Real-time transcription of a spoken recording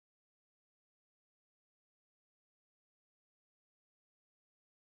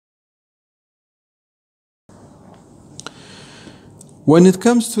When it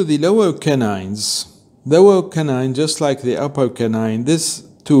comes to the lower canines, just like the upper canine, this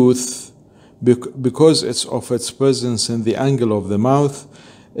tooth, because it's of its presence in the angle of the mouth,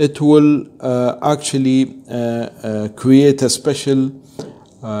 it will actually create a special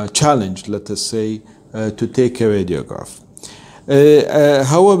challenge, let us say, to take a radiograph.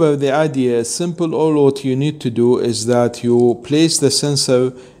 However, the idea is simple. All what you need to do is that you place the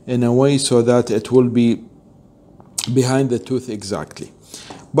sensor in a way so that it will be behind the tooth exactly.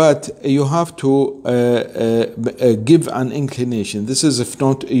 But you have to give an inclination. This is if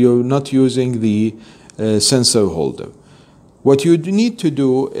not you're not using the sensor holder. What you need to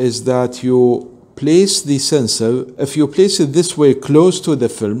do is that you place the sensor. If you place it this way close to the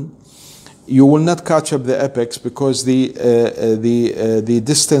film, you will not catch up the apex because the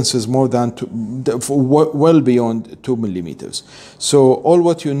distance is more than well beyond 2 millimeters. So all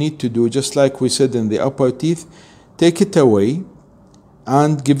what you need to do, just like we said in the upper teeth, take it away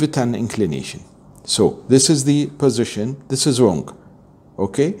and give it an inclination. So this is the position. This is wrong.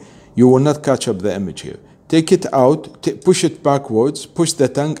 Okay, you will not catch up the image here. Take it out, push it backwards, push the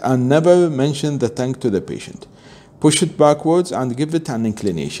tongue, and never mention the tongue to the patient. Push it backwards and give it an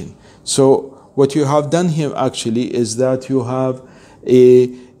inclination. So what you have done here actually is that you have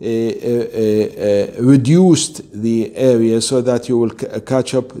reduced the area so that you will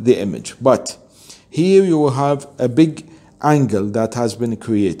catch up the image. But here you will have a big angle that has been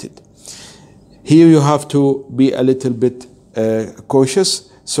created. Here you have to be a little bit cautious.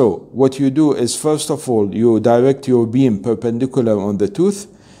 So what you do is, first of all, you direct your beam perpendicular on the tooth.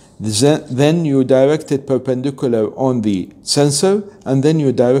 Then you direct it perpendicular on the sensor, and then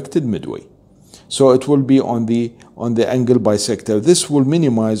you direct it midway. So it will be on the angle bisector. This will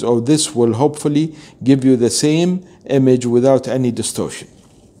minimize, or this will hopefully give you the same image without any distortion.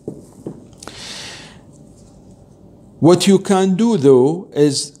 What you can do though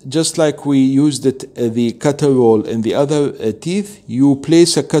is, just like we used it, the cutter roll in the other teeth, you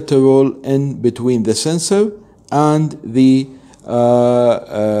place a cutter roll in between the sensor and the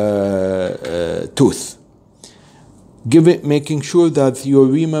tooth. Making sure that your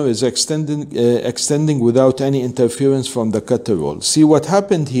reamer is extending without any interference from the cutter roll. See what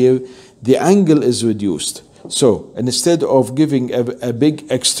happened here? The angle is reduced. So instead of giving a big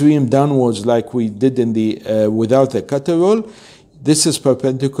extreme downwards like we did in the without the cutter roll, this is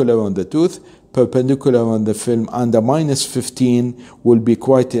perpendicular on the tooth, perpendicular on the film, and a -15 will be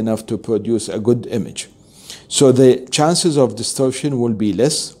quite enough to produce a good image. So the chances of distortion will be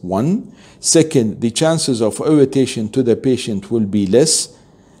less, one. Second, the chances of irritation to the patient will be less,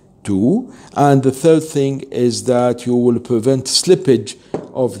 two. And the third thing is that you will prevent slippage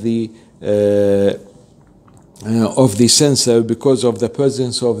of the sensor because of the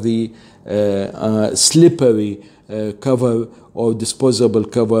presence of the slippery cover or disposable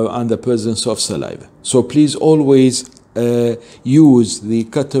cover and the presence of saliva. So please always use the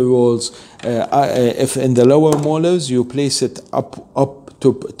cutter rolls. If in the lower molars, you place it up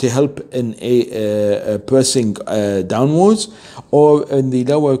to help in a pressing downwards, or in the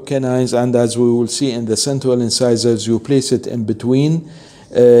lower canines, and as we will see in the central incisors, you place it in between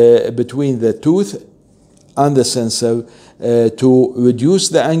the tooth and the sensor to reduce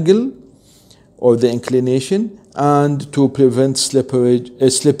the angle or the inclination and to prevent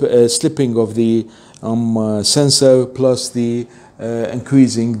slipping of the sensor, plus the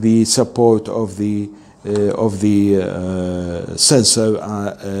increasing the support of the sensor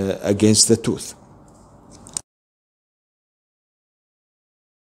against the tooth.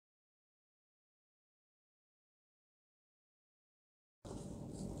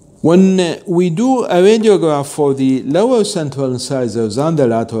 When we do a radiograph for the lower central incisors and the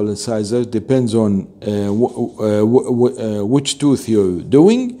lateral incisors, depends on which tooth you're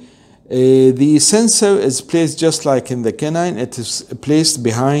doing, the sensor is placed just like in the canine. It is placed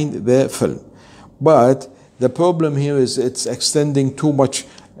behind the film. But the problem here is it's extending too much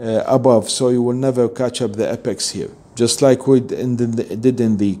above, so you will never catch up the apex here. Just like we did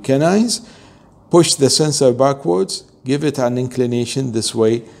in the canines, push the sensor backwards, give it an inclination this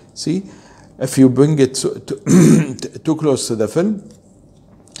way. See, if you bring it too close to the film,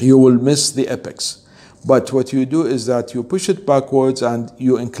 you will miss the apex. But what you do is that you push it backwards and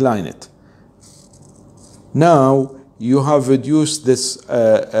you incline it. Now you have reduced this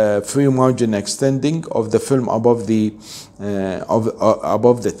free margin extending of the film above the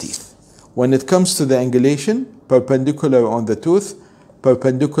teeth. When it comes to the angulation, perpendicular on the tooth,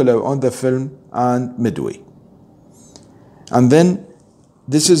 perpendicular on the film, and midway. And then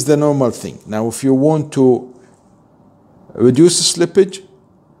this is the normal thing. Now, if you want to reduce the slippage,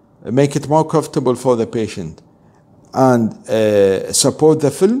 make it more comfortable for the patient, and support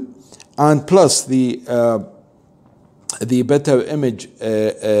the film, and plus the better image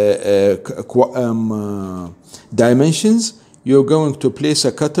dimensions, you're going to place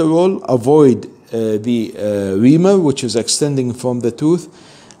a cutter roll, avoid the reamer which is extending from the tooth,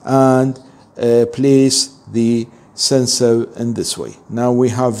 and place the sensor in this way. Now we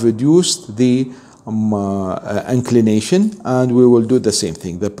have reduced the inclination, and we will do the same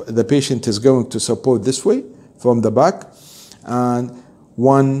thing. The patient is going to support this way from the back, and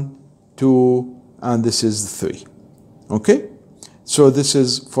 1, 2, and this is 3. Okay, so this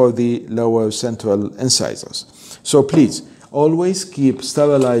is for the lower central incisors. So please always keep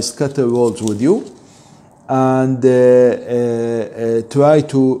sterilized cutter rolls with you, and try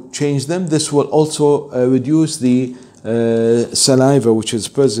to change them. This will also reduce the saliva which is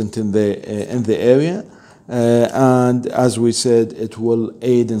present in the area, and as we said, it will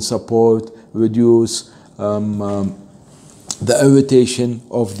aid and support, reduce the irritation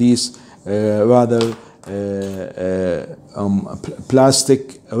of these rather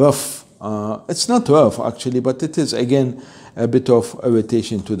plastic rough. It's not rough actually, but it is again a bit of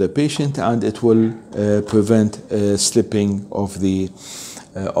irritation to the patient, and it will prevent slipping of the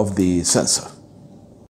sensor.